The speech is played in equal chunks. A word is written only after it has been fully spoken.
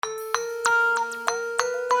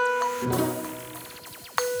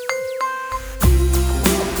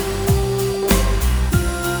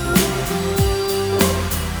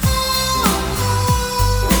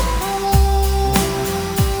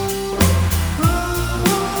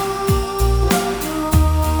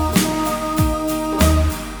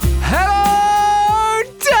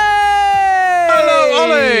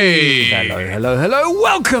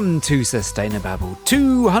Welcome to Sustainababble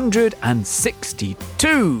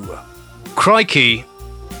 262. Crikey,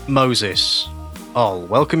 Moses. Oh,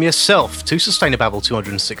 welcome yourself to Sustainababble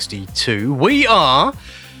 262. We are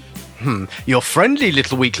your friendly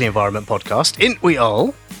little weekly environment podcast, ain't we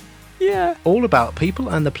all? Yeah. All about people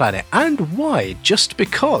and the planet. And why? Just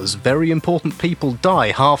because very important people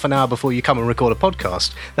die half an hour before you come and record a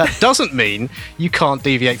podcast. That doesn't mean you can't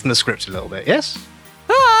deviate from the script a little bit, yes?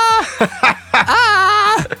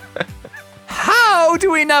 How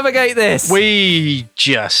do we navigate this? We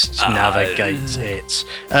just navigate it.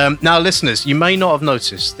 Now, listeners, you may not have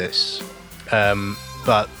noticed this,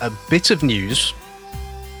 but a bit of news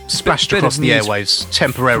splashed across the airwaves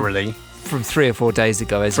temporarily. From 3 or 4 days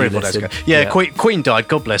ago, as 3 you or 4 days listened. ago. Yeah, Queen died,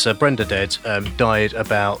 God bless her. Brenda dead, died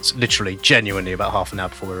about, literally, genuinely about half an hour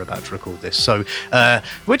before we were about to record this. So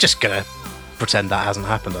we're just going to pretend that hasn't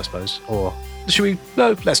happened, I suppose. Or should we?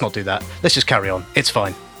 No, let's not do that. Let's just carry on. It's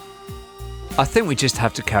fine. I think we just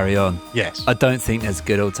have to carry on. Yes. I don't think there's a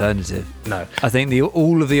good alternative. No. I think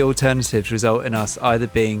all of the alternatives result in us either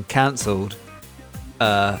being cancelled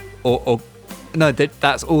or no,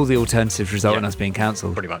 that's all the alternatives result in us being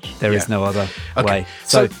cancelled. Pretty much. There is no other way.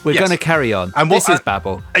 So we're going to carry on. And this is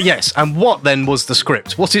Babble. Yes. And what then was the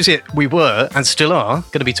script? What is it we were and still are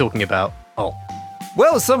going to be talking about? Oh.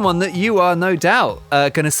 Well, someone that you are no doubt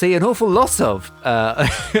going to see an awful lot of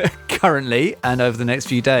currently and over the next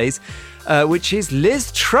few days, which is Liz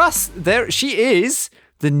Truss. There she is,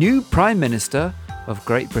 the new Prime Minister of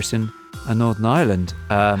Great Britain and Northern Ireland.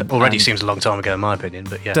 Already seems a long time ago in my opinion,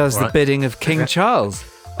 but yeah. Does the bidding of King Charles.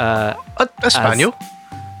 A spaniel?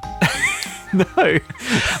 No.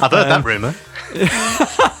 I've heard that rumour.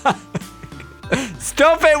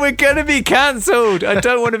 Stop it, we're going to be cancelled. I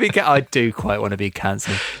don't want to be I do quite want to be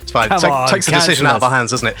cancelled. It's fine. Takes the decision out of our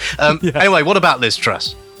hands, doesn't it? Anyway, what about Liz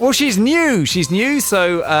Truss? Well, she's new,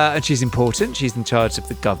 so and she's important. She's in charge of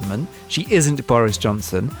the government. She isn't Boris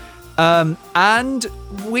Johnson. And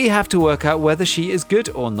we have to work out whether she is good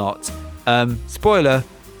or not. Spoiler.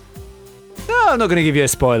 No, I'm not going to give you a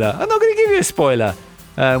spoiler.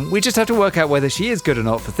 We just have to work out whether she is good or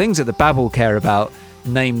not for things that the Babble care about,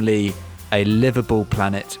 namely a livable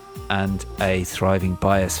planet and a thriving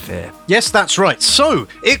biosphere. Yes, that's right. So,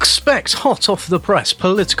 expect hot off the press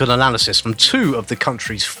political analysis from two of the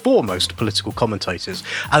country's foremost political commentators.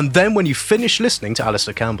 And then when you finish listening to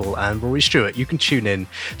Alistair Campbell and Rory Stewart, you can tune in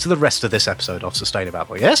to the rest of this episode of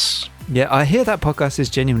Sustainababble, yes? Yeah, I hear that podcast is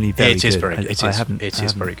genuinely very good. It is very good. It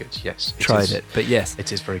is very good, yes. But yes.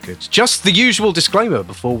 It is very good. Just the usual disclaimer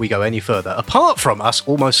before we go any further. Apart from us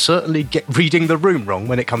almost certainly reading the room wrong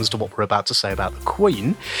when it comes to what we're about to say about the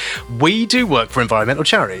Queen, we do work for environmental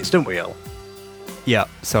charities, don't we, all? Yeah,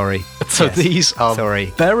 sorry. So these are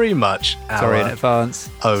very much our sorry in advance.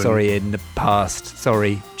 Sorry in the past.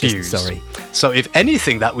 Sorry. Just views. Sorry. So if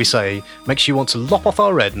anything that we say makes you want to lop off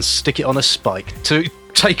our head and stick it on a spike to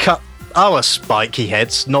take up our spiky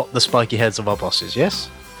heads, not the spiky heads of our bosses, yes?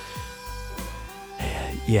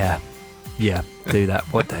 Yeah, do that.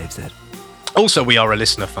 What Dave said. Also, we are a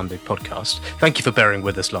listener-funded podcast. Thank you for bearing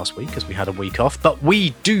with us last week as we had a week off, but we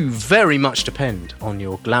do very much depend on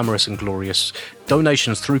your glamorous and glorious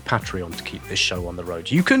donations through Patreon to keep this show on the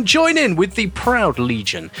road. You can join in with the proud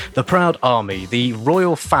legion, the proud army, the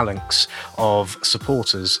royal phalanx of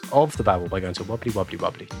supporters of the Babble by going to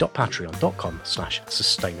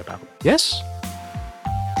wobblywobblywobbly.patreon.com/sustainababble. Yes?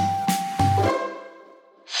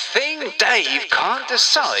 Thing Dave can't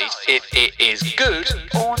decide if it is good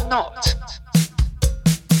or not.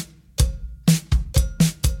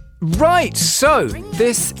 Right, so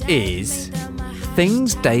this is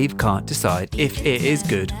things Dave can't decide if it is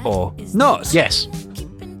good or not. Yes.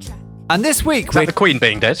 And this week Is that the Queen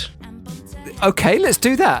being dead? Okay, let's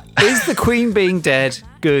do that. Is the Queen being dead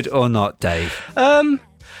good or not, Dave? No,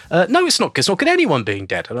 it's not. It's not good. Anyone being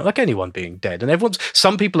dead. I don't like anyone being dead. And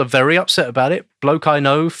some people are very upset about it. Bloke I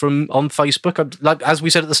know on Facebook, like as we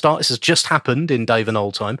said at the start, this has just happened in Dave and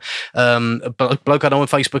Old Time. Bloke I know on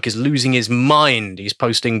Facebook is losing his mind. He's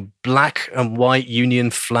posting black and white Union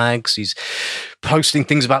flags. He's posting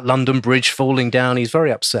things about London Bridge falling down. He's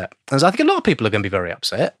very upset. And I think a lot of people are going to be very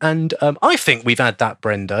upset. And I think we've had that,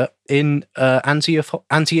 Brenda, in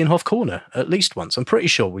Anti-Inhofe Corner at least once. I'm pretty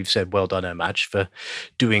sure we've said well done, Madge, for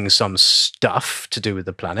doing some stuff to do with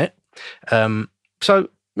the planet. So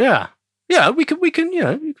yeah, we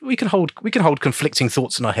can hold conflicting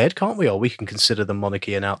thoughts in our head, can't we? Or we can consider the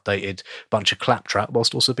monarchy an outdated bunch of claptrap,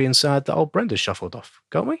 whilst also being sad that old Brenda's shuffled off,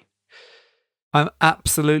 can't we? I'm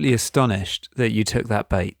absolutely astonished that you took that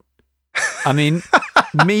bait. I mean,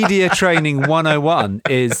 media training 101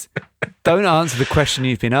 is don't answer the question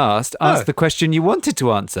you've been asked, answer the question you wanted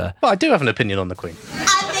to answer. Well, I do have an opinion on the Queen.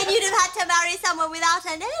 And then you'd have had to marry someone without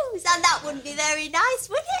a nose, and that wouldn't be very nice,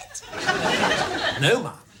 would it? No,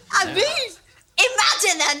 ma'am. I mean,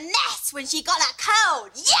 imagine her mess when she got a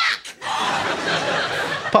cold. Yuck!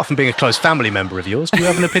 Apart from being a close family member of yours, do you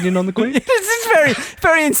have an opinion on the Queen? This is very,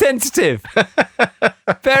 very insensitive.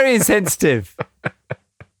 Very insensitive.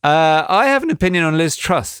 I have an opinion on Liz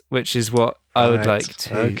Truss, which is what I would like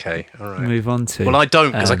to move on to. Well, I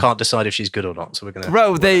don't, because I can't decide if she's good or not. So we're going to.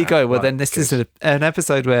 Well, there you go. Well, then this is an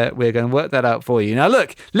episode where we're going to work that out for you. Now,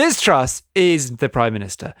 look, Liz Truss is the Prime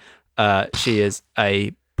Minister. She is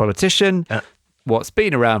a politician, what's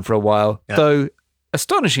been around for a while, though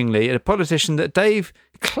astonishingly, a politician that Dave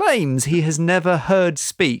claims he has never heard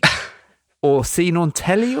speak. Or seen on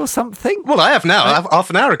telly or something? Well, I have now. Half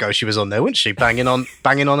an hour ago, she was on there, wasn't she? Banging on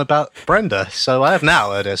about Brenda. So I have now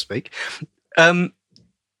heard her speak.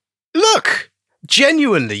 Look,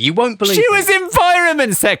 genuinely, you won't believe she was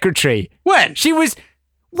Environment Secretary. When?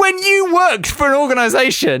 When you worked for an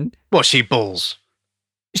organisation. Well, she balls.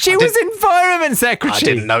 She was Environment Secretary. I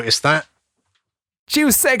didn't notice that. She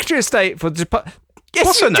was Secretary of State for the Department. Yes,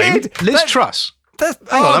 what's her name? Liz Truss. Hang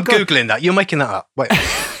on, I'm Googling that. You're making that up. Wait.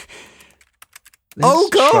 Oh,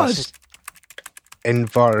 God. Truss.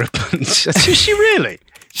 Environment. Is she really?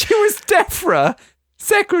 She was DEFRA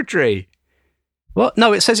Secretary. What?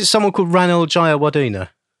 No, it says it's someone called Ranil Jayawadena.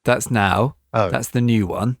 That's now. Oh. That's the new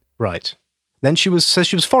one. Right. Then says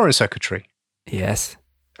she was Foreign Secretary. Yes.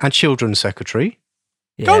 And Children's Secretary.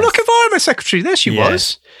 Yes. Oh, look, Environment Secretary. There she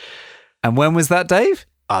was. And when was that, Dave?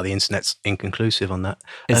 The internet's inconclusive on that.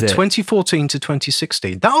 Is it? 2014 to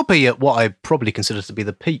 2016. That'll be at what I probably consider to be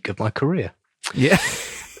the peak of my career. Yeah.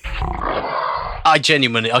 I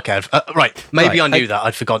genuinely, okay, right. Maybe I knew that.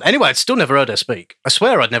 I'd forgotten. Anyway, I'd still never heard her speak. I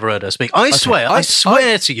swear I'd never heard her speak. I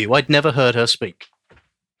swear to you, I'd never heard her speak.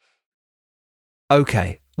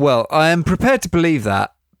 Okay. Well, I am prepared to believe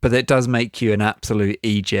that, but it does make you an absolute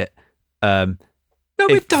idiot. No,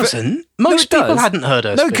 it doesn't. Most people hadn't heard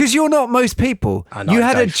her speak. No, because you're not most people. I know, you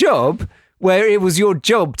had Dave. a job where it was your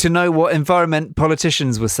job to know what environment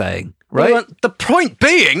politicians were saying, right? The point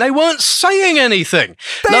being, they weren't saying anything.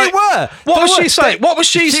 They were. What was she saying? What was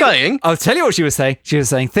she saying? I'll tell you what she was saying. She was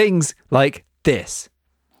saying things like this.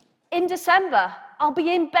 In December, I'll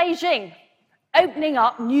be in Beijing, opening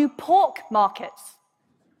up new pork markets.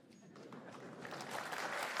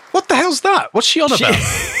 What the hell's that? What's she on about?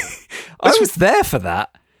 I was there for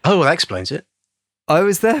that. Oh, well, that explains it. I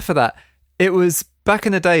was there for that. It was back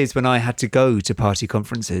in the days when I had to go to party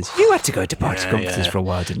conferences. You had to go to party conferences for a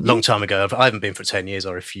while, didn't you? Long time ago. I haven't been for 10 years.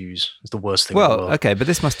 I refuse. It's the worst thing in the world. Well, okay, but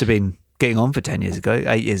this must have been getting on for 10 years ago,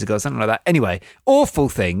 8 years ago, something like that. Anyway, awful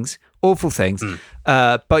things.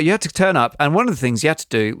 But you had to turn up, and one of the things you had to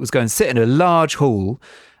do was go and sit in a large hall.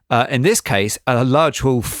 In this case, a large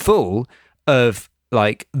hall full of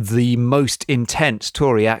like the most intense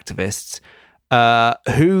Tory activists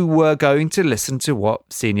who were going to listen to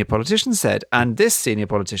what senior politicians said. And this senior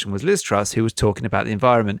politician was Liz Truss, who was talking about the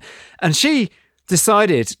environment. And she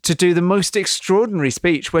decided to do the most extraordinary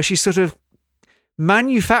speech where she sort of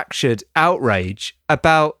manufactured outrage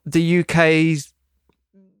about the UK's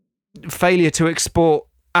failure to export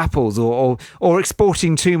apples or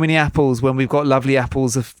exporting too many apples when we've got lovely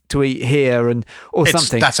apples to eat here or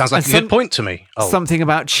something. That sounds like a good point to me. Something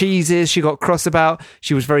about cheeses she got cross about.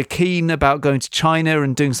 She was very keen about going to China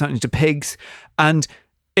and doing something to pigs. And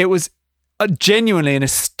it was genuinely an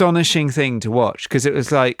astonishing thing to watch because it was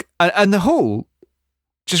like, and the hall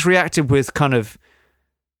just reacted with kind of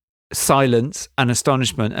silence and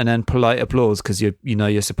astonishment and then polite applause because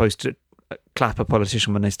you're supposed to clap a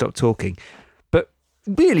politician when they stop talking.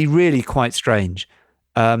 Really, really quite strange.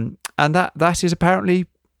 And that is apparently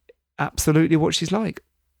absolutely what she's like.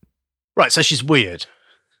 Right, so she's weird.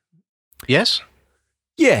 Yes?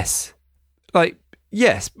 Yes.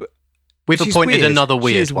 Yes. We've appointed another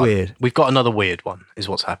weird one. Weird. We've got another weird one, is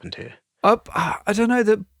what's happened here. I don't know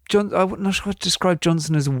that I'm not sure I'd describe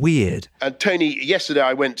Johnson as weird. And Tony, yesterday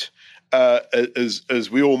I went, as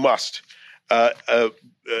we all must, to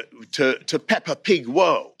Peppa Pig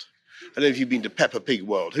World. I don't know if you've been to Peppa Pig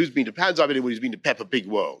World. Hands up anyone who's been to Peppa Pig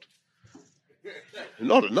World?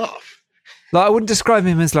 Not enough. Like I wouldn't describe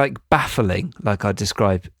him as like baffling, like I'd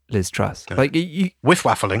describe Liz Truss. No. Like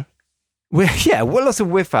whiff-waffling. Lots of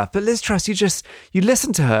whiff-waff. But Liz Truss, you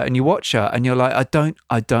listen to her and you watch her and you're like, I don't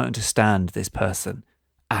understand this person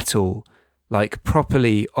at all. Like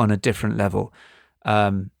properly on a different level.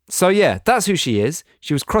 So yeah, that's who she is.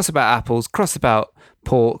 She was cross about apples, cross about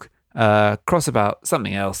pork, cross about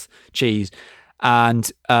something else, cheese.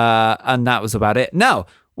 and that was about it. Now,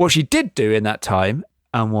 what she did do in that time,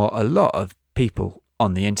 and what a lot of people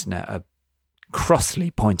on the internet are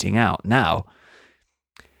crossly pointing out now,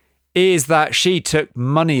 is that she took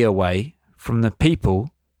money away from the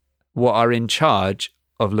people what are in charge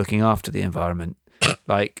of looking after the environment.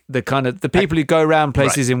 Like the people who go around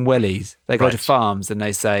places in wellies, they go to farms and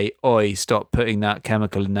they say, "Oi, stop putting that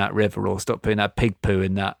chemical in that river, or stop putting that pig poo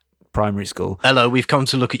in that primary school." Hello, we've come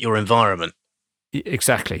to look at your environment.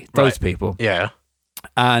 Exactly, those people. Yeah.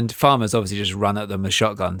 And farmers obviously just run at them with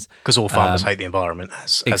shotguns. Because all farmers hate the environment,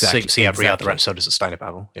 as see every other episode of Sustainable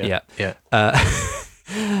Babble. Yeah.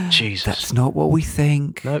 Jesus. That's not what we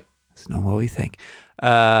think. Nope. That's not what we think.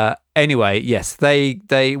 Anyway, yes,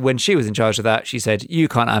 they when she was in charge of that, she said, "You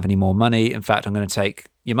can't have any more money. In fact, I'm going to take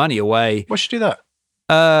your money away." Why should she do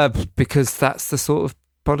that? Because that's the sort of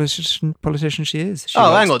politician she is. She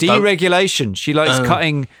hang on. Deregulation. She likes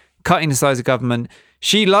cutting the size of government.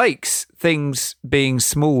 She likes things being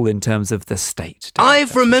small in terms of the state.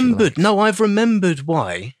 I've remembered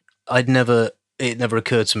why it never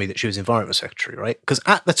occurred to me that she was Environment Secretary, right? Because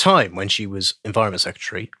at the time when she was Environment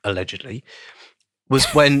Secretary, allegedly, was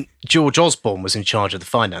when George Osborne was in charge of the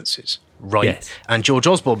finances, right? Yes. And George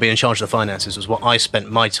Osborne being in charge of the finances was what I spent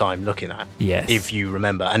my time looking at, yes, if you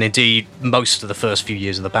remember. And indeed, most of the first few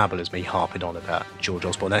years of the Babble is me harping on about George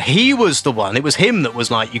Osborne. And he was the one, it was him that was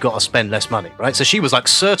like, you got to spend less money, right? So she was like,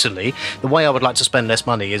 certainly, the way I would like to spend less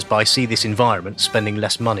money is by see this environment, spending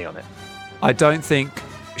less money on it. I don't think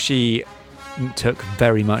she took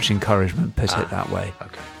very much encouragement, put it that way.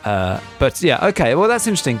 Okay. But yeah, okay. Well, that's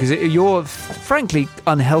interesting because your frankly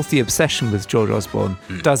unhealthy obsession with George Osborne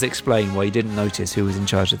does explain why you didn't notice who was in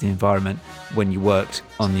charge of the environment when you worked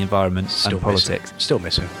on the environment and politics. Still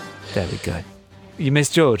missing. There we go. You miss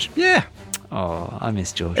George? Yeah. Oh, I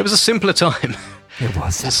miss George. It was a simpler time. It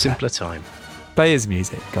was a simpler time. Play his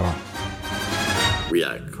music. Go on. We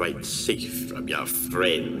are quite safe from your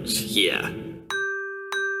friends here.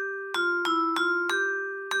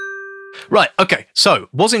 Right, okay, so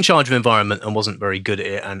was in charge of environment and wasn't very good at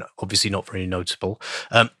it and obviously not very notable,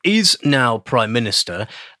 is now Prime Minister.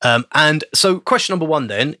 And so question number one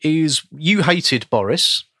then is, you hated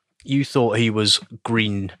Boris, you thought he was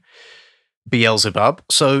green Beelzebub,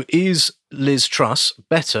 so is Liz Truss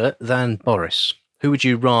better than Boris? Who would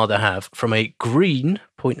you rather have from a green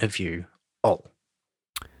point of view?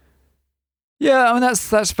 Yeah, I mean,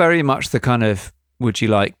 that's very much the kind of, would you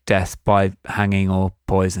like death by hanging or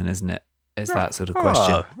poison, isn't it? Is that sort of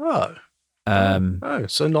question.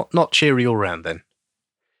 So not cheery all round then.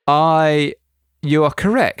 You are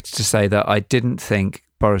correct to say that I didn't think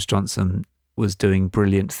Boris Johnson was doing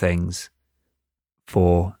brilliant things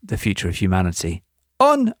for the future of humanity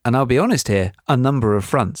on, and I'll be honest here, a number of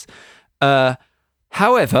fronts.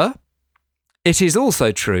 However, it is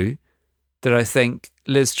also true that I think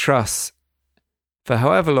Liz Truss, for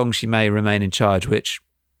however long she may remain in charge, which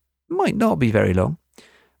might not be very long,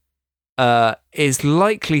 is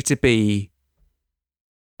likely to be,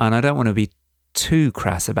 and I don't want to be too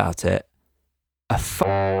crass about it, a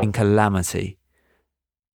fucking calamity.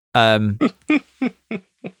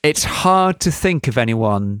 It's hard to think of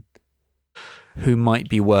anyone who might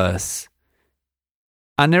be worse.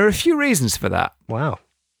 And there are a few reasons for that. Wow.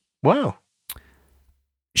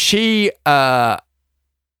 She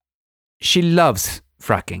loves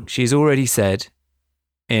fracking. She's already said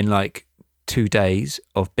in like 2 days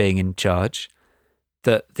of being in charge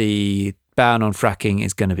that the ban on fracking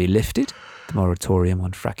is going to be lifted. The moratorium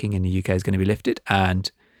on fracking in the UK is going to be lifted,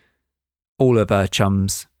 and all of her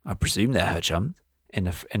chums, I presume they're her chums in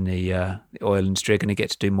the oil industry, are going to get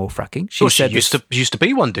to do more fracking. She used to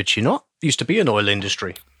be one, did she not? Used to be an oil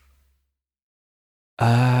industry.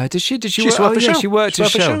 Did she work for Shell? She worked at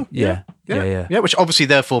Shell. Yeah. Which obviously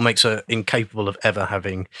therefore makes her incapable of ever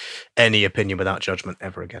having any opinion without judgment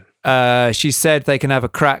ever again. She said they can have a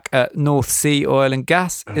crack at North Sea oil and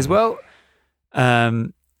gas as well,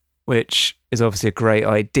 which is obviously a great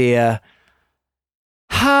idea.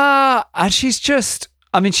 And she's just,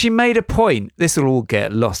 I mean, she made a point. This will all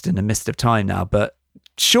get lost in the mist of time now, but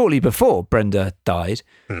shortly before Brenda died,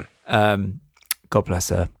 God bless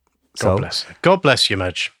her. God bless you,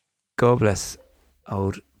 Madge. God bless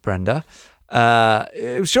old Brenda.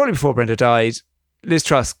 It was shortly before Brenda died. Liz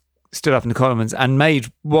Truss stood up in the Commons and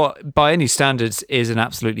made what, by any standards, is an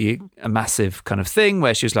absolutely a massive kind of thing,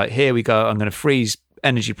 where she was like, "Here we go. I'm going to freeze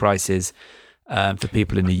energy prices for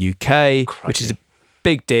people in the UK," which is a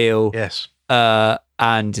big deal. Yes.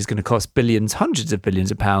 and is going to cost billions, hundreds of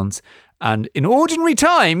billions of pounds. And in ordinary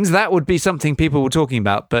times, that would be something people were talking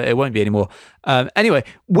about, but it won't be anymore. Anyway,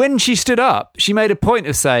 when she stood up, she made a point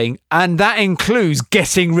of saying, and that includes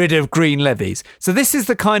getting rid of green levies. So this is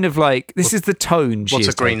the kind of like, this is the tone she What's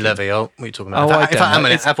is a green taking. levy? Oh, what are you talking about? Oh, I If don't I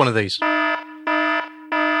know. have one of these.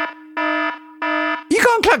 You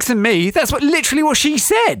can't klaxon me. That's literally what she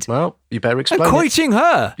said. Well, you better I'm explain it. quoting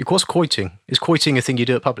her. Of course, quoting. Is quoting a thing you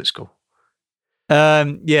do at public school?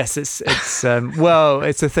 Yes, it's well,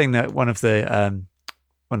 it's a thing that one of the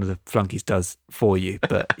flunkies does for you.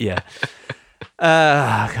 But yeah,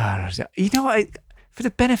 God, you know what? For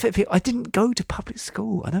the benefit of people, I didn't go to public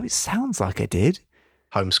school. I know it sounds like I did,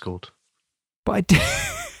 Homeschooled. but I did.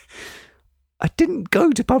 I didn't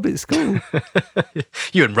go to public school.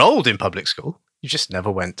 You enrolled in public school. You just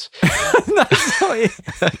never went. That's not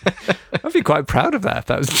it. I'd be quite proud of that if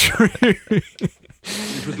that was true.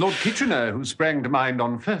 It was Lord Kitchener who sprang to mind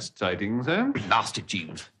on first sighting, sir. Nasty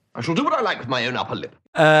Jeeves. I shall do what I like with my own upper lip.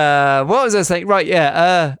 What was I saying? Right,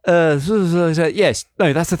 yeah. Yes,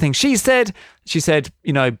 no, that's the thing. She said,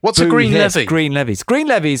 you know, What's a green levy? Green levies. Green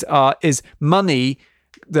levies is money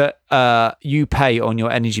that you pay on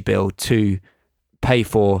your energy bill to pay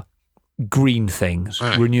for green things,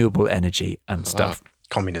 renewable energy and stuff.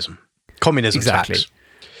 Communism Exactly. tax.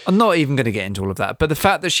 I'm not even going to get into all of that, but the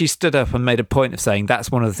fact that she stood up and made a point of saying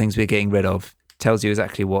that's one of the things we're getting rid of tells you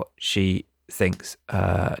exactly what she thinks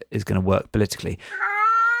is going to work politically.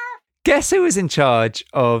 Guess who is in charge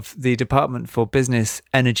of the Department for Business,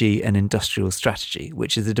 Energy and Industrial Strategy,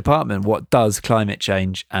 which is the department what does climate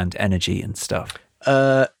change and energy and stuff?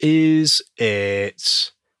 Is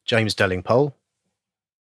it James Delingpole?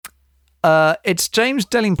 It's James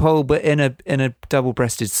Delingpole, but in a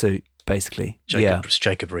double-breasted suit, basically. It's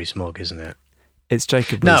Jacob Rees-Mogg, isn't it? It's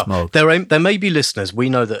Jacob Now, Rees-Mogg. there may be listeners. We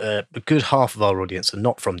know that a good half of our audience are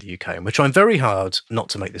not from the UK, and we're trying very hard not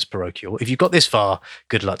to make this parochial. If you've got this far,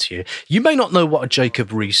 good luck to you. You may not know what a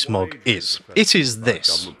Jacob Rees-Mogg is. It is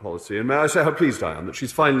this. Government policy. And may I say how pleased I am that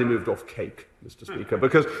she's finally moved off cake, Mr. Speaker,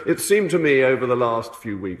 because it seemed to me over the last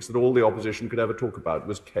few weeks that all the opposition could ever talk about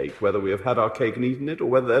was cake, whether we have had our cake and eaten it, or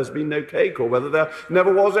whether there's been no cake, or whether there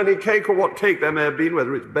never was any cake, or what cake there may have been,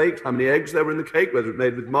 whether it's baked, how many eggs there were in the cake, whether it's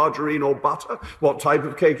made with margarine or butter, what type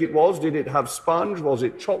of cake it was, did it have sponge, was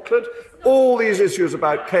it chocolate? All these issues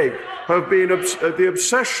about cake have been the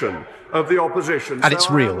obsession of the opposition. And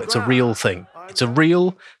it's real. It's a real thing. It's a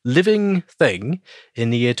real living thing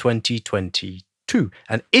in the year 2022.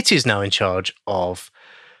 And it is now in charge of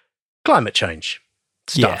climate change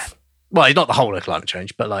stuff. Yeah. Well, not the whole of climate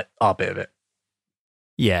change, but like our bit of it.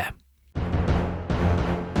 Yeah.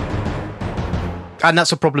 And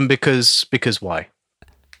that's a problem because why?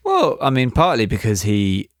 Well, I mean, partly because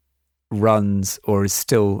he runs or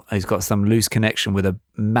he's got some loose connection with a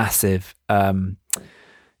massive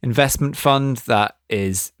investment fund that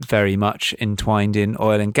is very much entwined in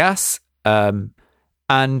oil and gas.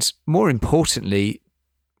 And more importantly,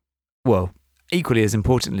 well, equally as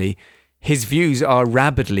importantly, his views are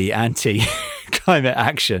rabidly anti-climate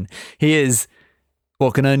action. He is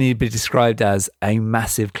what can only be described as a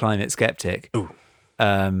massive climate skeptic. Ooh,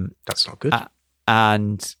 that's not good.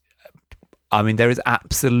 And I mean, there is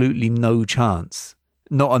absolutely no chance,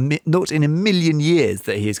 not in a million years,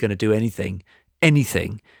 that he is going to do anything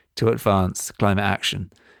to advance climate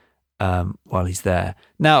action while he's there.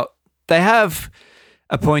 Now, they have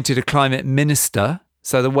appointed a climate minister.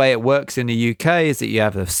 So the way it works in the UK is that you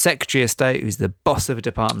have a Secretary of State who's the boss of a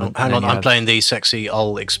department. Hang on, I'm playing the sexy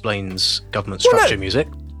Ol explains government structure music.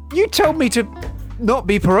 You told me to not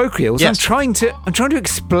be parochial. So Yes. I'm trying to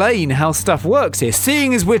explain how stuff works here,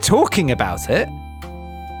 seeing as we're talking about it.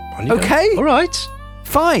 Okay. All right.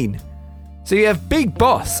 Fine. So you have big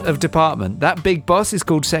boss of department. That big boss is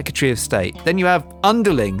called Secretary of State. Then you have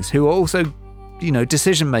underlings who are also,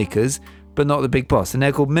 decision makers, but not the big boss, and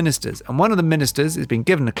they're called ministers. And one of the ministers has been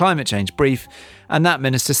given a climate change brief, and that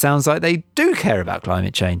minister sounds like they do care about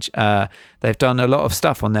climate change. They've done a lot of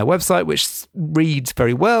stuff on their website, which reads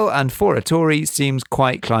very well, and for a Tory seems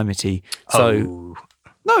quite climatey. So,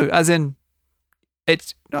 no, as in,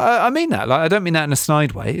 it's. I mean that. Like, I don't mean that in a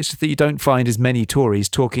snide way. It's just that you don't find as many Tories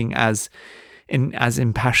talking as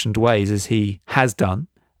impassioned ways as he has done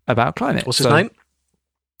about climate. What's his name?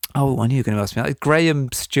 Oh, I knew you were going to ask me that. Graham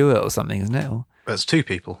Stewart or something, isn't it? Or, That's two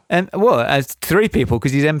people. as three people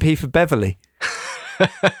because he's MP for Beverley.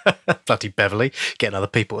 Bloody Beverley. Getting other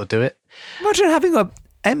people to do it. Imagine having a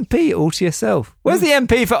MP all to yourself. Where's the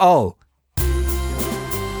MP for all?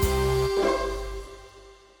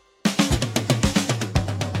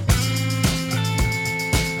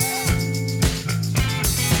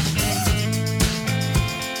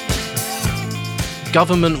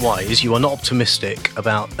 government-wise, you are not optimistic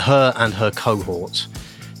about her and her cohort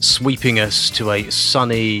sweeping us to a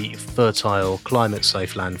sunny, fertile,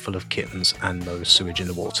 climate-safe land full of kittens and no sewage in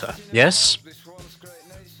the water. Yes?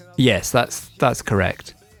 Yes, that's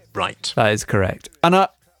correct. Right. That is correct. And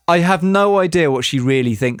I have no idea what she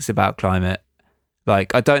really thinks about climate.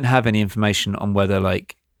 Like, I don't have any information on whether,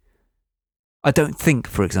 like, I don't think,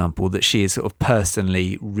 for example, that she is sort of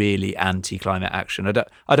personally really anti-climate action.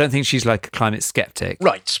 I don't think she's like a climate skeptic.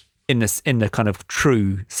 Right. In the kind of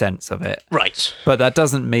true sense of it. Right. But that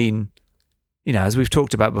doesn't mean, you know, as we've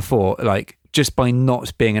talked about before, like, just by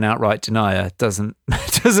not being an outright denier doesn't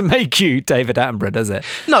make you David Attenborough, does it?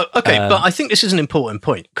 No, okay, but I think this is an important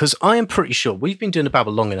point, because I am pretty sure we've been doing the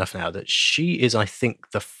Babble long enough now that she is, I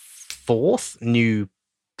think, the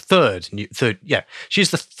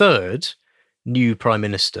she's the third new Prime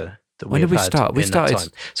Minister that we when have did we had start? We in started. that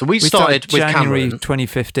time. So we started with January Cameron.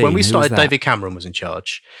 2015. When we Who was started, that? David Cameron was in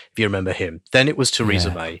charge, if you remember him. Then it was Theresa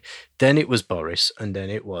May. Then it was Boris, and then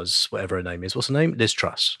it was whatever her name is. What's her name? Liz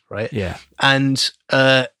Truss, right? Yeah. And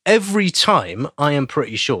every time, I am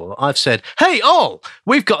pretty sure I've said, "Hey,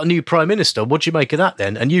 we've got a new Prime Minister. What do you make of that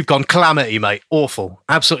then?" And you've gone, "Calamity, mate. Awful.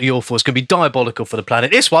 Absolutely awful. It's going to be diabolical for the planet.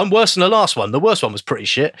 This one, worse than the last one. The worst one was pretty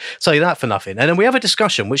shit. Say that for nothing." And then we have a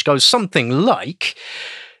discussion which goes something like,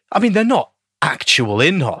 I mean, they're not actual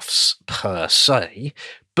Inhofs per se,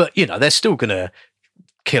 but, you know, they're still going to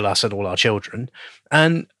kill us and all our children.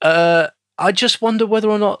 And I just wonder whether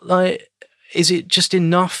or not, like, is it just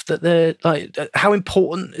enough that they're, like, how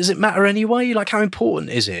important does it matter anyway? Like, how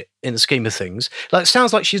important is it in the scheme of things? Like, it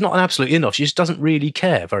sounds like she's not an absolute Inhofe. She just doesn't really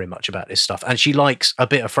care very much about this stuff. And she likes a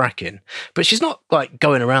bit of fracking, but she's not, like,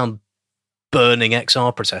 going around burning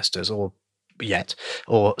XR protesters or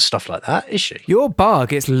stuff like that, is she? Your bar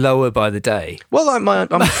gets lower by the day. Well, I'm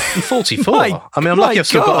 44. I mean, I'm lucky I've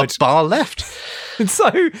still got a bar left. And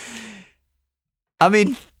so, I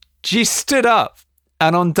mean, she stood up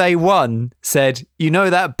and on day one said, "You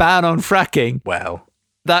know that ban on fracking? Well,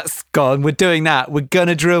 that's gone. We're doing that. We're going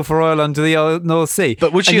to drill for oil under the North Sea."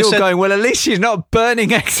 But would she and have you're said, going, well, at least she's not burning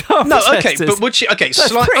XR No, okay, protesters. but would she? Okay,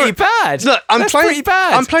 that's pretty bad. Look, That's pretty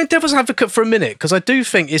bad. I'm playing devil's advocate for a minute because I do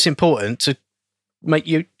think it's important to make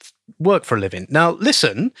you work for a living. Now,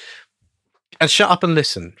 listen, and shut up and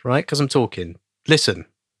listen, right? Because I'm talking. Listen.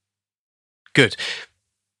 Good.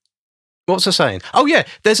 What's I saying? Oh, yeah,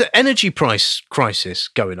 there's an energy price crisis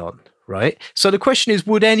going on, right? So the question is,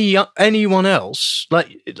 would anyone else,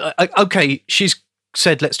 like, okay, she's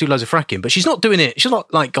said, let's do loads of fracking, but she's not doing it. She's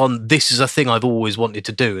not like gone, this is a thing I've always wanted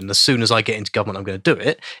to do, and as soon as I get into government, I'm going to do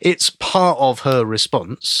it. It's part of her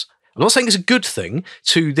response. I'm not saying it's a good thing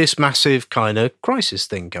to this massive kind of crisis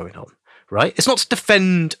thing going on, right? It's not to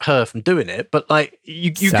defend her from doing it, but like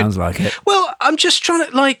you sounds like it. Well, I'm just trying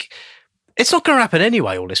to, like, it's not going to happen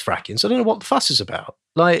anyway, all this fracking, so I don't know what the fuss is about.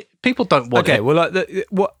 Like, people don't want it. Okay, well, like,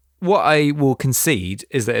 what I will concede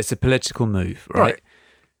is that it's a political move, right?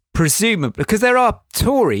 Presumably, because there are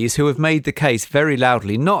Tories who have made the case very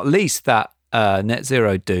loudly, not least that net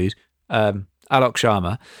zero dude, Alok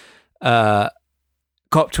Sharma,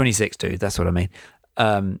 COP26 dude, that's what I mean,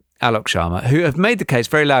 Alok Sharma, who have made the case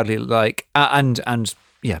very loudly, like, and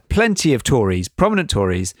yeah, plenty of Tories, prominent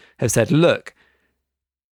Tories, have said, look,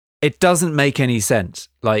 it doesn't make any sense.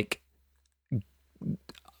 Like,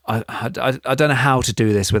 I don't know how to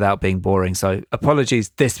do this without being boring, so apologies,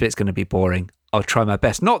 this bit's going to be boring. I'll try my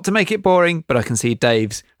best not to make it boring, but I can see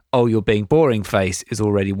Dave's, "Oh, you're being boring" face is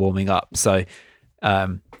already warming up. So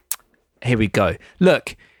here we go.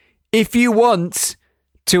 Look, if you want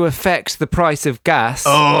to affect the price of gas...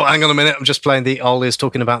 Oh, hang on a minute. I'm just playing the Ollie's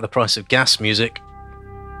talking about the price of gas music.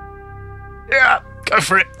 Yeah, go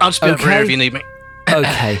for it. I'll just be over here if you need me.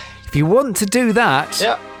 Okay. If you want to do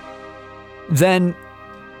that, then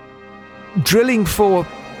drilling for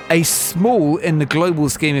a small, in the global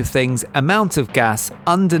scheme of things, amount of gas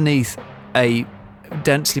underneath a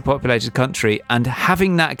densely populated country and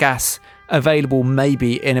having that gas available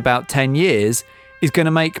maybe in about 10 years is going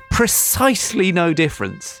to make precisely no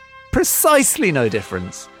difference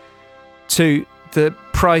to the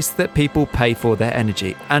price that people pay for their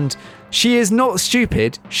energy. And she is not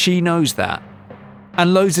stupid. She knows that.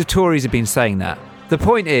 And loads of Tories have been saying that. The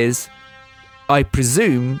point is, I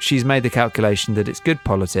presume she's made the calculation that it's good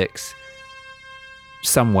politics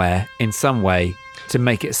somewhere, in some way, to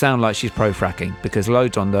make it sound like she's pro-fracking, because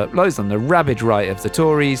loads on the rabid right of the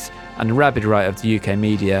Tories and the rabid right of the UK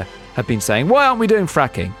media have been saying, why aren't we doing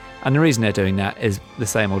fracking? And the reason they're doing that is the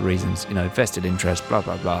same old reasons, you know, vested interest, blah,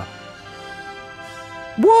 blah, blah.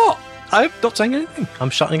 What? I'm not saying anything. I'm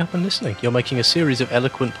shutting up and listening. You're making a series of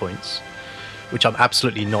eloquent points, which I'm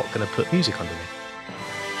absolutely not going to put music underneath.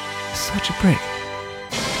 Such a prick.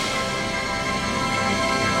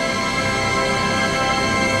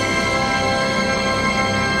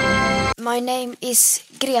 My name is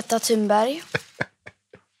Greta Thunberg.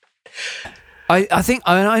 I think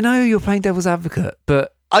I know you're playing devil's advocate,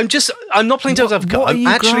 but I'm not playing devil's advocate. What are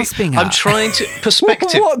you grasping at? I'm trying to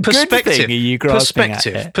perspective. What good perspective. thing are you grasping at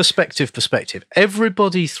here? Perspective.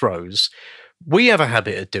 Everybody throws. We have a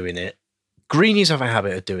habit of doing it. Greenies have a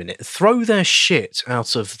habit of doing it. Throw their shit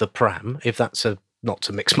out of the pram, if that's not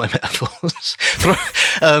to mix my metaphors.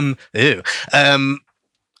 Ew.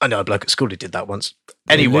 I know a bloke at school who did that once.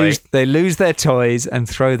 Anyway, they lose their toys and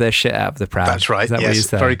throw their shit out of the pram. That's right. Is that yes, what you're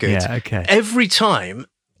saying? Very good. Yeah, okay. Every time,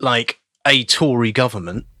 like a Tory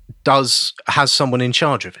government has someone in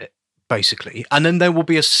charge of it, basically, and then there will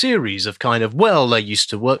be a series of kind of, well, they used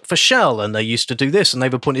to work for Shell and they used to do this and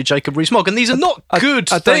they've appointed Jacob Rees-Mogg, and these are not good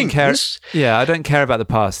things. Don't care. Yeah, I don't care about the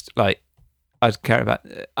past. Like, I care about.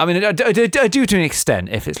 I mean, I do to an extent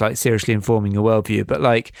if it's like seriously informing your worldview. But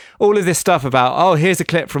like all of this stuff about, oh, here's a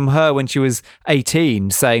clip from her when she was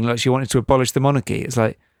 18 saying like she wanted to abolish the monarchy. It's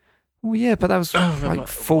like, well, yeah, but that was like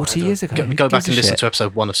 40 years ago. Go back and listen to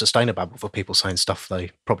episode 1 of Sustainable for people saying stuff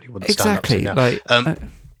they probably wouldn't stand up to now. Like,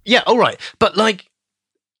 yeah, all right, but like,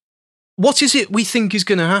 what is it we think is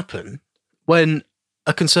going to happen when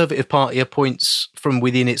a Conservative Party appoints from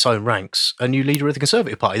within its own ranks a new leader of the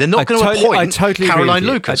Conservative Party? They're not going to appoint Caroline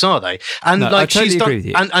Lucas, are they? And I totally agree with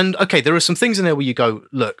you. And okay, there are some things in there where you go,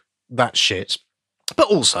 look, that's shit. But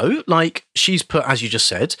also, like, she's put, as you just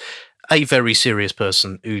said, a very serious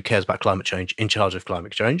person who cares about climate change in charge of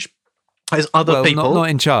climate change. There's other people not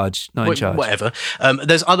in charge, whatever.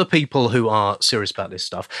 There's other people who are serious about this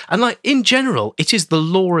stuff, and like in general, it is the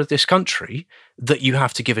law of this country that you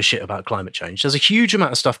have to give a shit about climate change. There's a huge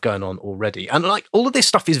amount of stuff going on already, and like all of this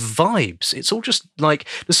stuff is vibes. It's all just like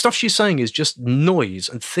the stuff she's saying is just noise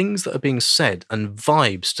and things that are being said and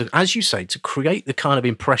vibes to, as you say, to create the kind of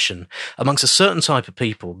impression amongst a certain type of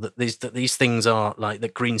people that these things are like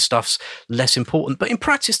that green stuff's less important. But in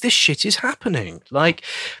practice, this shit is happening. Like,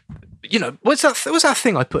 you know, what's that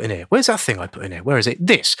thing I put in here? Where's that thing I put in here? Where is it?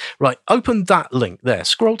 This. Right, open that link there.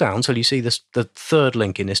 Scroll down till you see the third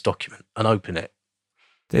link in this document and open it.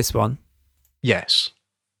 This one? Yes.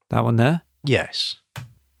 That one there? Yes.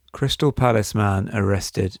 Crystal Palace man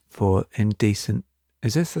arrested for indecent...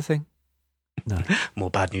 Is this the thing? No. More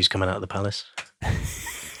bad news coming out of the palace.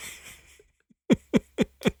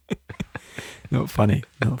 Not funny.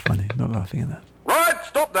 Not laughing at that. Right,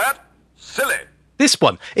 stop that. Silly. This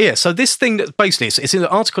one, yeah. So this thing that basically it's in an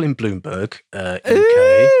article in Bloomberg, UK.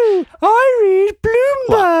 Ooh, I read Bloomberg.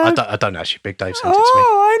 Well, I don't actually. Big Dave sent it to me.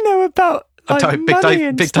 Oh, I know about.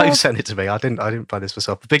 Big Dave sent it to me. I didn't find this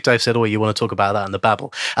myself. But Big Dave said, "Oh, you want to talk about that in the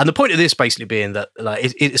babble?" And the point of this basically being that,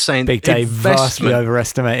 like, it's saying Big Dave vastly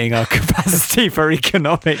overestimating our capacity for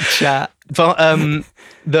economic chat. But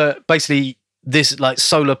basically this like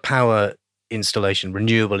solar power installation,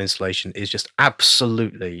 renewable installation, is just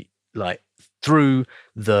absolutely like through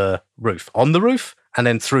the roof, on the roof, and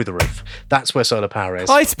then through the roof. That's where solar power is.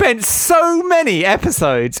 I spent so many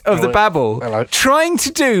episodes of The Babble trying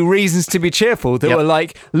to do reasons to be cheerful that were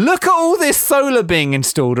like, look at all this solar being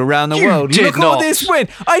installed around the world. Look at all this wind.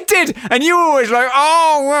 I did. And you were always like,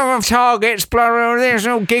 oh, well, targets, blah, blah, there's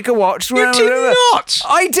no gigawatts. You did not.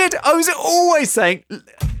 I did. I was always saying...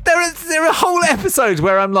 There are whole episodes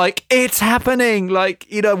where I'm like, it's happening.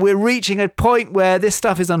 Like, you know, we're reaching a point where this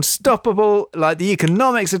stuff is unstoppable. Like, the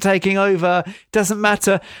economics are taking over. Doesn't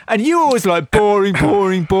matter. And you always like,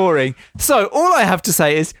 boring. So all I have to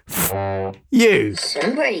say is, you.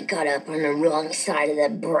 Somebody got up on the wrong side of the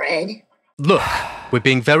bread. Look, we're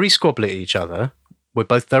being very squabbly at each other. We're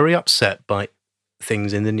both very upset by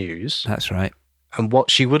things in the news. That's right. And what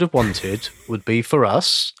she would have wanted would be for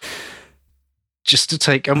us... just to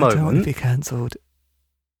take a moment. I don't want to be cancelled.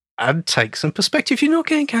 And take some perspective. You're not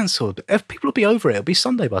getting cancelled. People will be over it. It'll be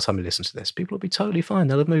Sunday by the time you listen to this. People will be totally fine.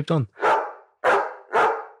 They'll have moved on.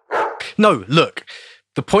 No, look.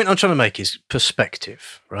 The point I'm trying to make is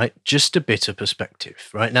perspective, right? Just a bit of perspective,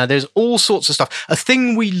 right? Now, there's all sorts of stuff. A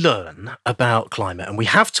thing we learn about climate, and we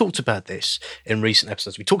have talked about this in recent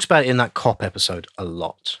episodes. We talked about it in that COP episode a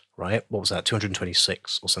lot, right? What was that?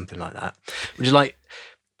 226 or something like that. Which is like...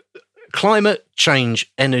 climate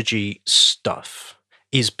change energy stuff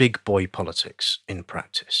is big boy politics in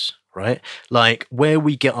practice, right? Like where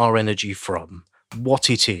we get our energy from, what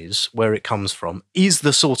it is, where it comes from, is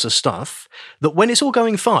the sort of stuff that when it's all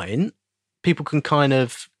going fine, people can kind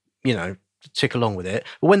of, you know, tick along with it.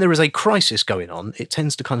 But when there is a crisis going on, it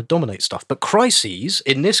tends to kind of dominate stuff. But crises,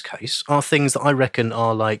 in this case, are things that I reckon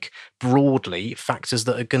are like broadly factors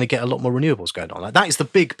that are going to get a lot more renewables going on. Like that is the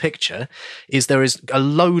big picture, is there is a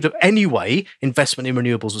load of, anyway, investment in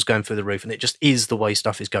renewables was going through the roof, and it just is the way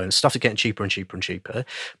stuff is going. Stuff is getting cheaper and cheaper and cheaper.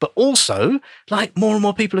 But also, like, more and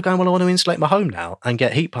more people are going, well, I want to insulate my home now and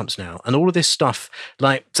get heat pumps now and all of this stuff.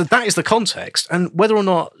 Like, so that is the context. And whether or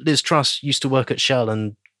not Liz Truss used to work at Shell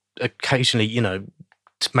and occasionally, you know,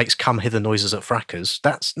 makes come hither noises at frackers,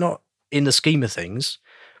 that's not, in the scheme of things,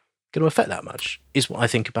 going to affect that much, is what I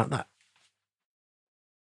think about that.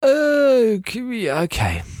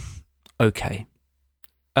 Okay.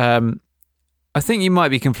 I think you might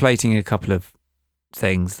be conflating a couple of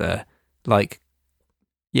things there. Like,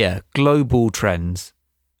 yeah, global trends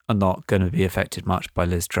are not going to be affected much by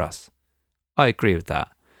Liz Truss. I agree with that.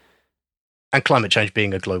 And climate change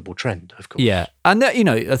being a global trend, of course. Yeah. And that, you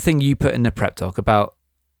know, a thing you put in the prep talk about,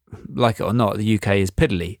 like it or not, the UK is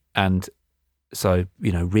piddly. And so,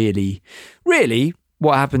 you know, really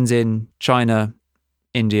what happens in China,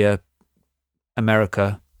 India,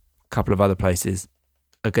 America, a couple of other places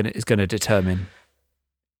is going to determine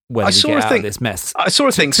whether we get out of this mess. I saw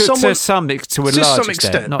a thing. To some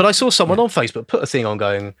extent. But I saw someone on Facebook put a thing on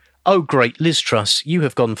going, oh, great, Liz Truss, you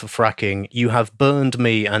have gone for fracking. You have burned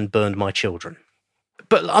me and burned my children.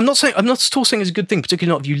 But I'm not at all saying it's a good thing,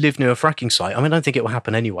 particularly not if you live near a fracking site. I mean, I don't think it will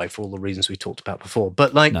happen anyway for all the reasons we talked about before.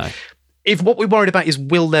 But like, if what we're worried about is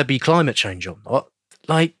will there be climate change or not,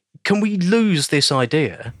 like, can we lose this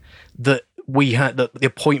idea that we had that the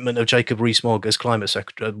appointment of Jacob Rees-Mogg as climate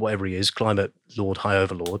secretary, whatever he is, climate lord, high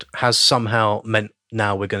overlord, has somehow meant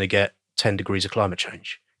now we're going to get 10 degrees of climate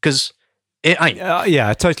change? Because it ain't. Yeah,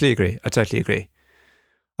 I totally agree.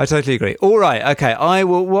 All right, okay.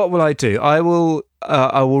 What will I do? I will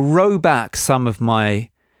row back some of my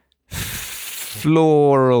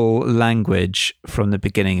floral language from the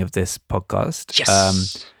beginning of this podcast.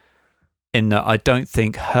 Yes. In that I don't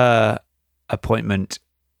think her appointment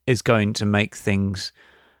is going to make things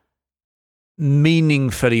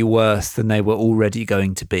meaningfully worse than they were already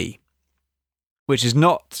going to be, which is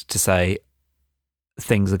not to say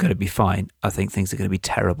things are going to be fine. I think things are going to be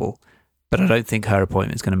terrible, but I don't think her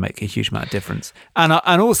appointment is going to make a huge amount of difference. And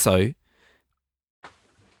also,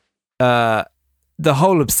 the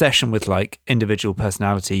whole obsession with like individual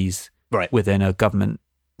personalities within a government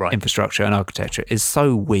infrastructure and architecture is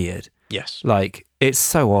so weird. Yes, like it's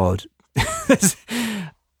so odd.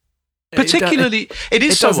 Particularly, it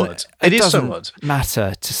is so odd. It is so odd.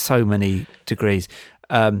 Matter to so many degrees.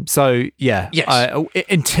 So yeah, yes.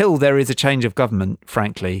 Until there is a change of government,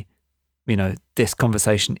 frankly, you know, this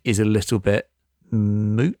conversation is a little bit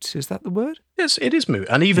moot. Is that the word? Yes, it is moot.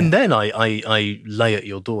 And even then, I lay at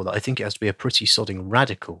your door that I think it has to be a pretty sodding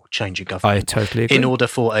radical change of government. I totally agree. In order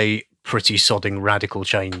for a pretty sodding radical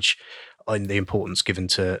change in the importance given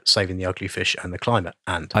to saving the ugly fish and the climate.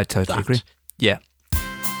 And I totally agree. Yeah.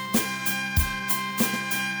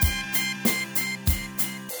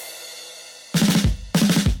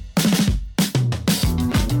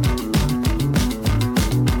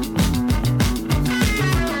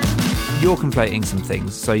 You're conflating some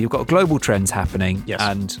things. So you've got global trends happening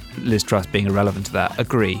and Liz Truss being irrelevant to that.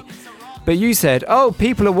 Agree. But you said, oh,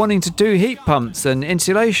 people are wanting to do heat pumps and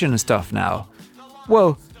insulation and stuff now.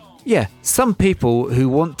 Well, yeah, some people who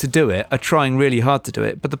want to do it are trying really hard to do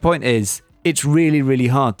it. But the point is, it's really, really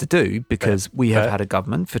hard to do because we have had a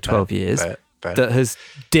government for 12 years that has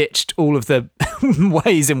ditched all of the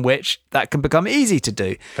ways in which that can become easy to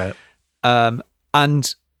do.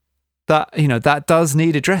 And that, you know, that does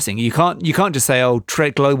need addressing. You can't just say, oh,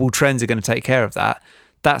 global trends are going to take care of that.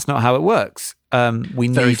 That's not how it works. We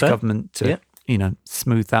need government to, you know,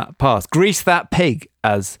 smooth that path, grease that pig,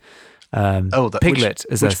 as Piglet,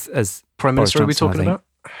 as Prime Minister are we talking about?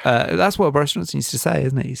 That's what Boris Johnson used to say,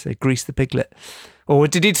 isn't it? He said, grease the piglet. Or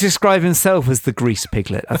did he describe himself as the grease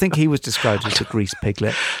piglet? I think he was described as the grease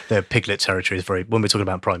piglet. The piglet territory is very, when we're talking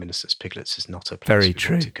about prime ministers, piglets is not a place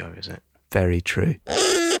to go, is it? Very true.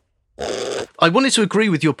 I wanted to agree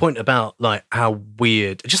with your point about like how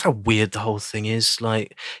weird the whole thing is.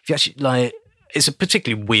 Like, if you actually like, it's a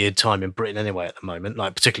particularly weird time in Britain anyway at the moment.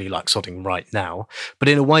 Like, particularly like sodding right now. But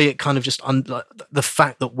in a way, it kind of just like, the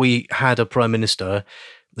fact that we had a prime minister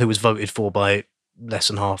who was voted for by less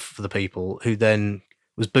than half of the people, who then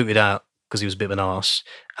was booted out because he was a bit of an arse,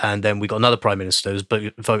 and then we got another prime minister who was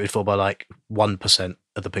voted for by like 1%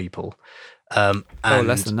 of the people.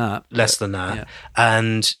 Less than that. Yeah.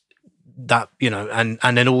 And that, and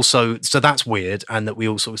then also, so that's weird, and that we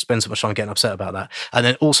also spend so much time getting upset about that. And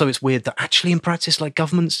then also it's weird that actually in practice, like,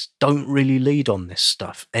 governments don't really lead on this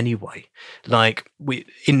stuff anyway. Like,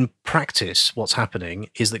 in practice, what's happening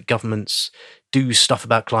is that governments do stuff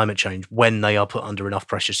about climate change when they are put under enough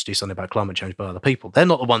pressure to do something about climate change by other people. They're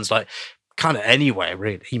not the ones, like, kind of anywhere,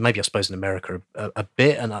 really. Maybe, I suppose, in America a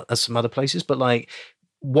bit, and some other places, but, like,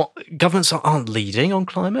 what governments aren't leading on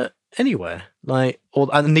climate anywhere, like,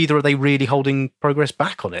 and neither are they really holding progress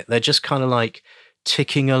back on it. They're just kind of like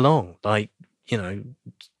ticking along, like,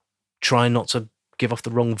 trying not to give off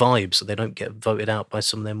the wrong vibe so they don't get voted out by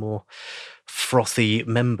some of their more frothy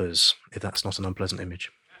members, if that's not an unpleasant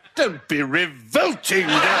image. Don't be revolting,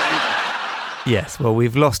 Dave! Yes, well,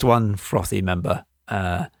 we've lost one frothy member.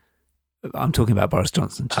 I'm talking about Boris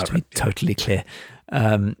Johnson, just to be totally clear.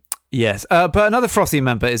 Yes, but another frothy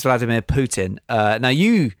member is Vladimir Putin. Now,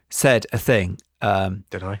 you said a thing.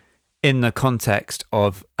 Did I? In the context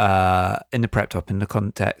of, in the prep top, in the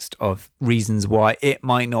context of reasons why it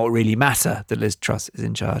might not really matter that Liz Truss is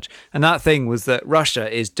in charge. And that thing was that Russia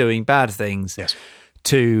is doing bad things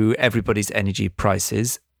to everybody's energy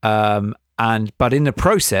prices. But in the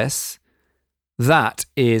process, that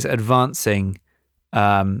is advancing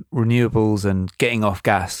renewables and getting off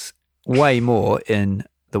gas way more in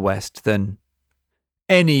the West than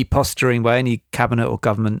any posturing by any cabinet or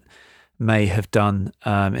government may have done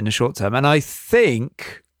in the short term. And I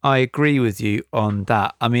think I agree with you on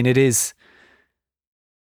that. I mean, it's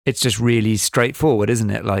just really straightforward, isn't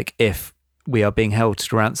it? Like, if we are being held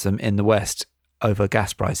to ransom in the West over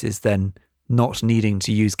gas prices, then not needing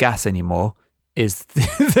to use gas anymore is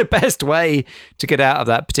the best way to get out of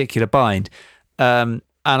that particular bind. And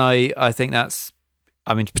I think that's,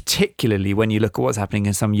 I mean, particularly when you look at what's happening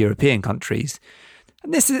in some European countries.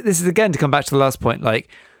 And this is again, to come back to the last point, like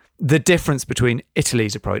the difference between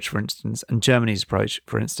Italy's approach, for instance, and Germany's approach,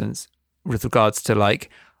 for instance, with regards to like,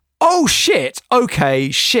 oh shit, okay,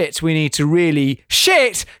 shit, we need to really,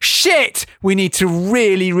 we need to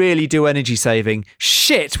really, really do energy saving.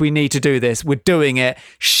 Shit, we need to do this. We're doing it.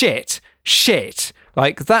 Shit.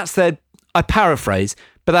 Like, that's their, I paraphrase,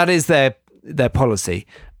 but that is their policy.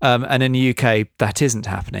 And in the UK, that isn't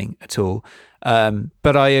happening at all.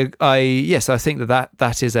 But I think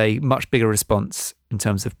that is a much bigger response in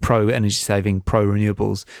terms of pro energy saving, pro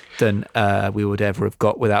renewables than we would ever have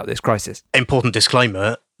got without this crisis. Important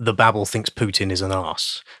disclaimer: the Babble thinks Putin is an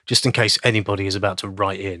arse. Just in case anybody is about to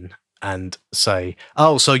write in and say,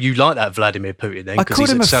 "Oh, so you like that Vladimir Putin?" Then, I called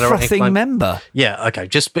him a frothing member. Yeah, okay.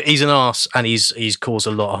 But he's an arse, and he's caused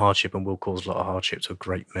a lot of hardship, and will cause a lot of hardship to a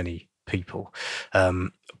great many people.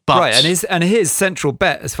 But right, and his central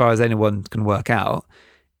bet, as far as anyone can work out,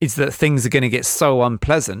 is that things are going to get so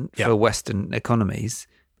unpleasant for Western economies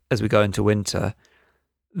as we go into winter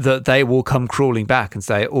that they will come crawling back and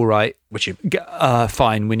say, "All right,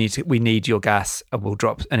 fine, we need your gas, and we'll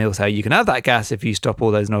drop." And he'll say, "You can have that gas if you stop all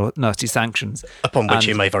those nasty sanctions." Upon which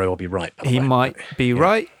he may very well be right. He might be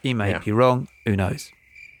right. He may be wrong. Who knows?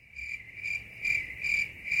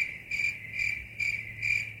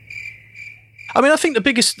 I mean, I think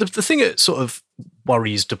the thing that sort of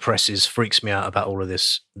worries, depresses, freaks me out about all of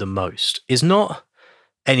this the most is not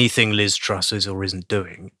anything Liz Truss is or isn't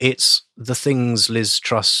doing. It's the things Liz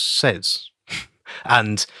Truss says.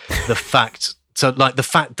 And the fact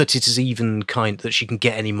that it is even that she can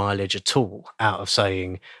get any mileage at all out of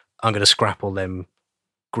saying, "I'm going to scrap all them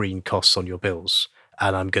green costs on your bills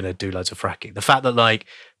and I'm going to do loads of fracking." The fact that, like,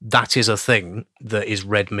 that is a thing that is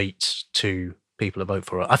red meat to people that vote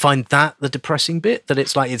for her. I find that the depressing bit, that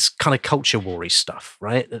it's kind of culture war-y stuff,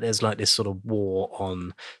 right? That there's like this sort of war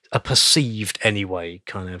on a perceived, anyway,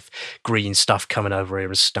 kind of green stuff coming over here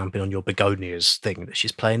and stamping on your begonias thing that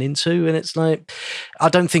she's playing into. And it's like, I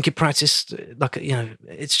don't think it practiced, like,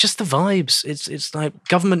 it's just the vibes. It's like,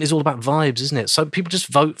 government is all about vibes, isn't it? So people just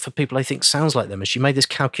vote for people they think sounds like them. And she made this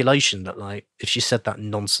calculation that, like, if she said that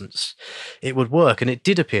nonsense, it would work. And it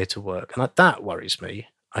did appear to work. And that worries me.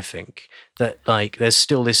 I think that, like, there's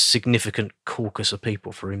still this significant caucus of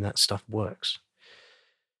people for whom that stuff works.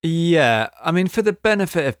 Yeah, I mean, for the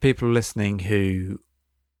benefit of people listening who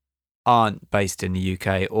aren't based in the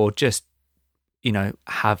UK or just,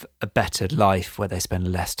 have a better life where they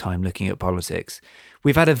spend less time looking at politics,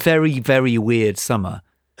 we've had a very, very weird summer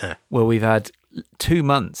where we've had 2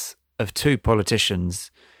 months of 2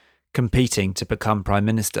 politicians competing to become Prime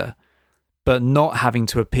Minister, but not having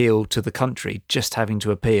to appeal to the country, just having to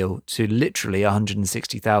appeal to literally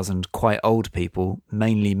 160,000 quite old people,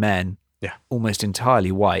 mainly men, almost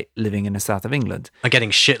entirely white, living in the south of England. And getting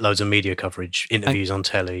shitloads of media coverage, interviews on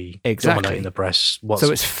telly, exactly, dominating the press.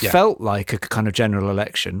 So it's felt like a kind of general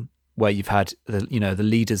election where you've had the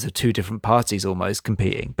leaders of two different parties almost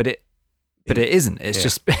competing, but it isn't. It's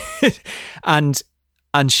just and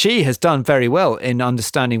she has done very well in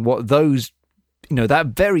understanding what those, that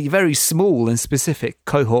very, very small and specific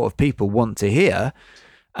cohort of people want to hear.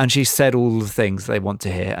 And she said all the things they want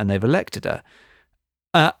to hear, and they've elected her.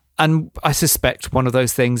 And I suspect one of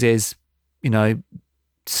those things is,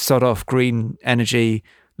 sod off green energy,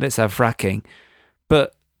 let's have fracking.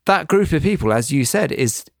 But that group of people, as you said,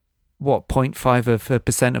 is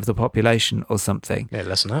 0.5% of the population or something. Yeah,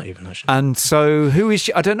 less than that even, actually. And so who is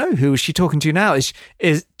she? I don't know. Who is she talking to now?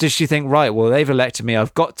 Does she think, right, well, they've elected me.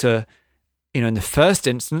 I've got to, in the first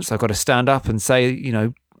instance, I've got to stand up and say,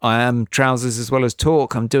 I am trousers as well as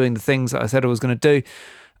talk. I'm doing the things that I said I was going to do.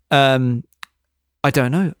 I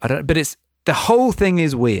don't know. But the whole thing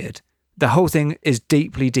is weird. The whole thing is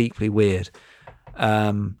deeply, deeply weird.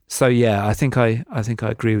 So yeah, I think I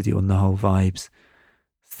agree with you on the whole vibes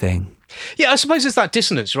thing. Yeah, I suppose it's that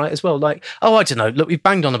dissonance, right? As well, like, I don't know. Look, we've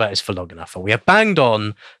banged on about this for long enough, or we have banged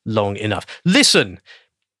on long enough. Listen,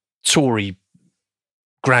 Tory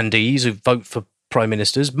grandees who vote for prime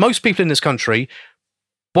ministers, most people in this country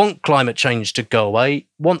want climate change to go away,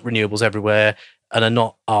 want renewables everywhere, and are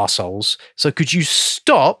not arseholes. So could you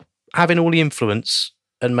stop having all the influence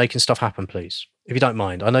and making stuff happen, please? If you don't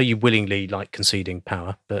mind. I know you willingly like conceding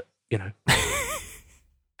power, but,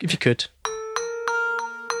 if you could.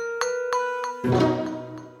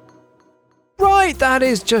 Right, that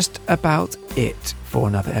is just about it for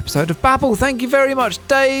another episode of Babble. Thank you very much,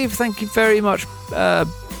 Dave. Thank you very much,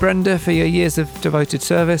 Brenda, for your years of devoted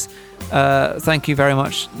service. Thank you very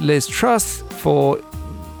much, Liz Truss, for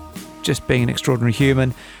just being an extraordinary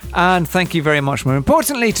human. And thank you very much, more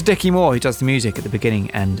importantly, to Dickie Moore, who does the music at the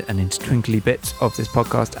beginning and into twinkly bits of this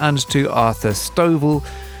podcast, and to Arthur Stovall,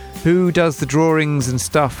 who does the drawings and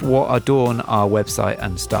stuff what adorn our website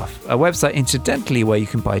and stuff. A website, incidentally, where you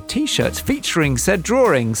can buy t-shirts featuring said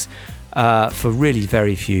drawings for really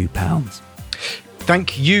very few pounds.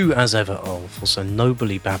 Thank you, as ever, Ol, for so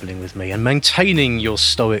nobly babbling with me and maintaining your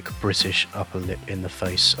stoic British upper lip in the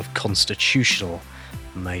face of constitutional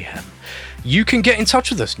mayhem. You can get in touch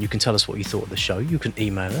with us and you can tell us what you thought of the show. You can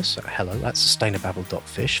email us at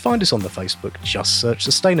hello@sustainababble.fish. Find us on the Facebook, just search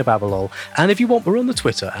Sustainababble. And if you want, we're on the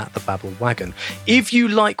Twitter at the Babble Wagon. If you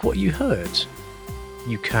like what you heard,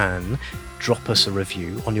 you can drop us a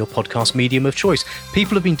review on your podcast medium of choice.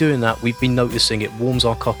 People have been doing that. We've been noticing it warms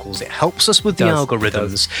our cockles. It helps us with the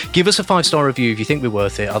algorithms. Give us a 5-star review if you think we're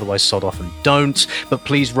worth it. Otherwise, sod off and don't. But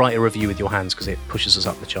please write a review with your hands because it pushes us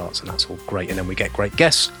up the charts and that's all great. And then we get great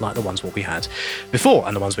guests like the ones what we had before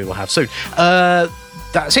and the ones we will have soon.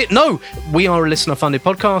 That's it. No, we are a listener-funded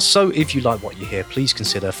podcast, so if you like what you hear, please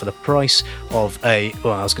consider for the price of for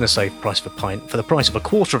the price of a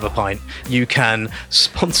quarter of a pint, you can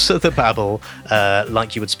sponsor the Babble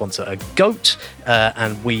like you would sponsor a goat,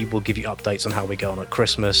 and we will give you updates on how we go on at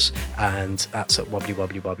Christmas, and that's at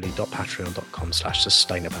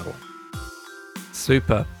wobbly.patreon.com/sustainababble.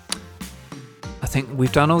 Super. I think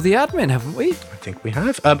we've done all the admin, haven't we? I think we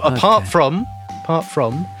have. Apart from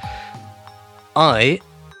I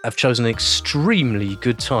have chosen an extremely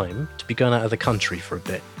good time to be going out of the country for a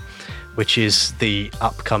bit, which is the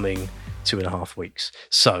upcoming 2.5 weeks.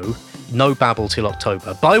 So, no Babble till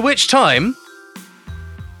October, by which time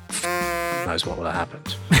knows what will have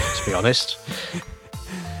happened, to be honest.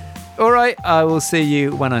 All right, I will see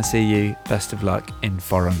you when I see you. Best of luck in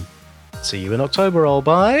foreign. See you in October, all.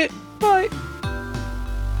 Bye. Bye.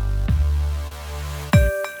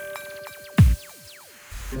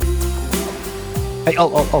 Hey,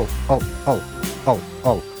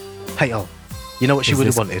 Hey, you know what she would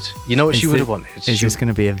have wanted? You know what she would have wanted? Is this going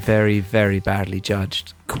to be a very, very badly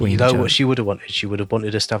judged queen? You know joke? what she would have wanted? She would have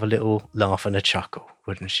wanted us to have a little laugh and a chuckle,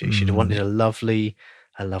 wouldn't she? She'd have wanted a lovely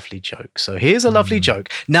joke. So here's a lovely joke.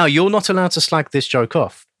 Now, you're not allowed to slag this joke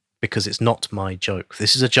off because it's not my joke.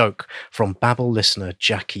 This is a joke from Babble listener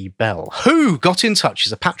Jackie Bell, who got in touch.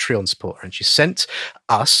 She's a Patreon supporter, and she sent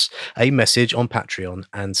us a message on Patreon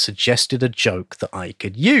and suggested a joke that I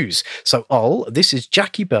could use. So, this is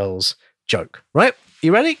Jackie Bell's joke. Right?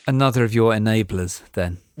 You ready? Another of your enablers,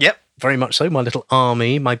 then. Yep, very much so. My little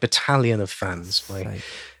army, my battalion of fans,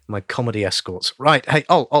 my comedy escorts. Right. Hey,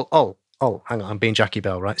 hang on. I'm being Jackie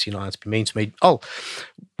Bell, right? So you're not allowed to be mean to me.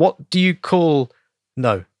 What do you call...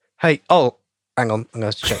 No. Hey, hang on. I'm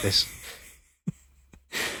going to check this.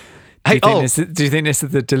 Do you think this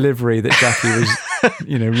is the delivery that Jackie was,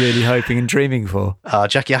 really hoping and dreaming for?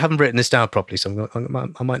 Jackie, I haven't written this down properly, so I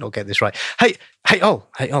might not get this right. Hey, yes.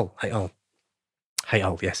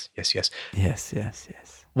 Yes.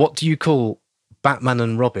 What do you call Batman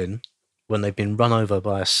and Robin when they've been run over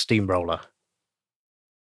by a steamroller?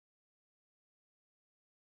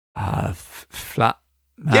 Flat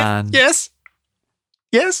man. Yes.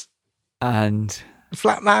 And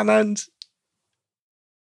Flat man and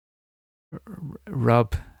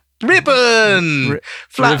rub. Ribbon!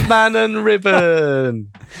 Flat man and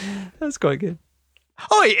ribbon. That's quite good.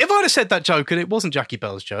 Oh, if I'd have said that joke and it wasn't Jackie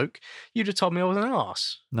Bell's joke, you'd have told me I was an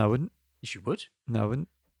arse. No, I wouldn't. Yes, you would. No, I wouldn't.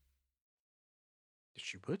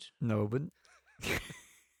 Yes, you would. No, I wouldn't.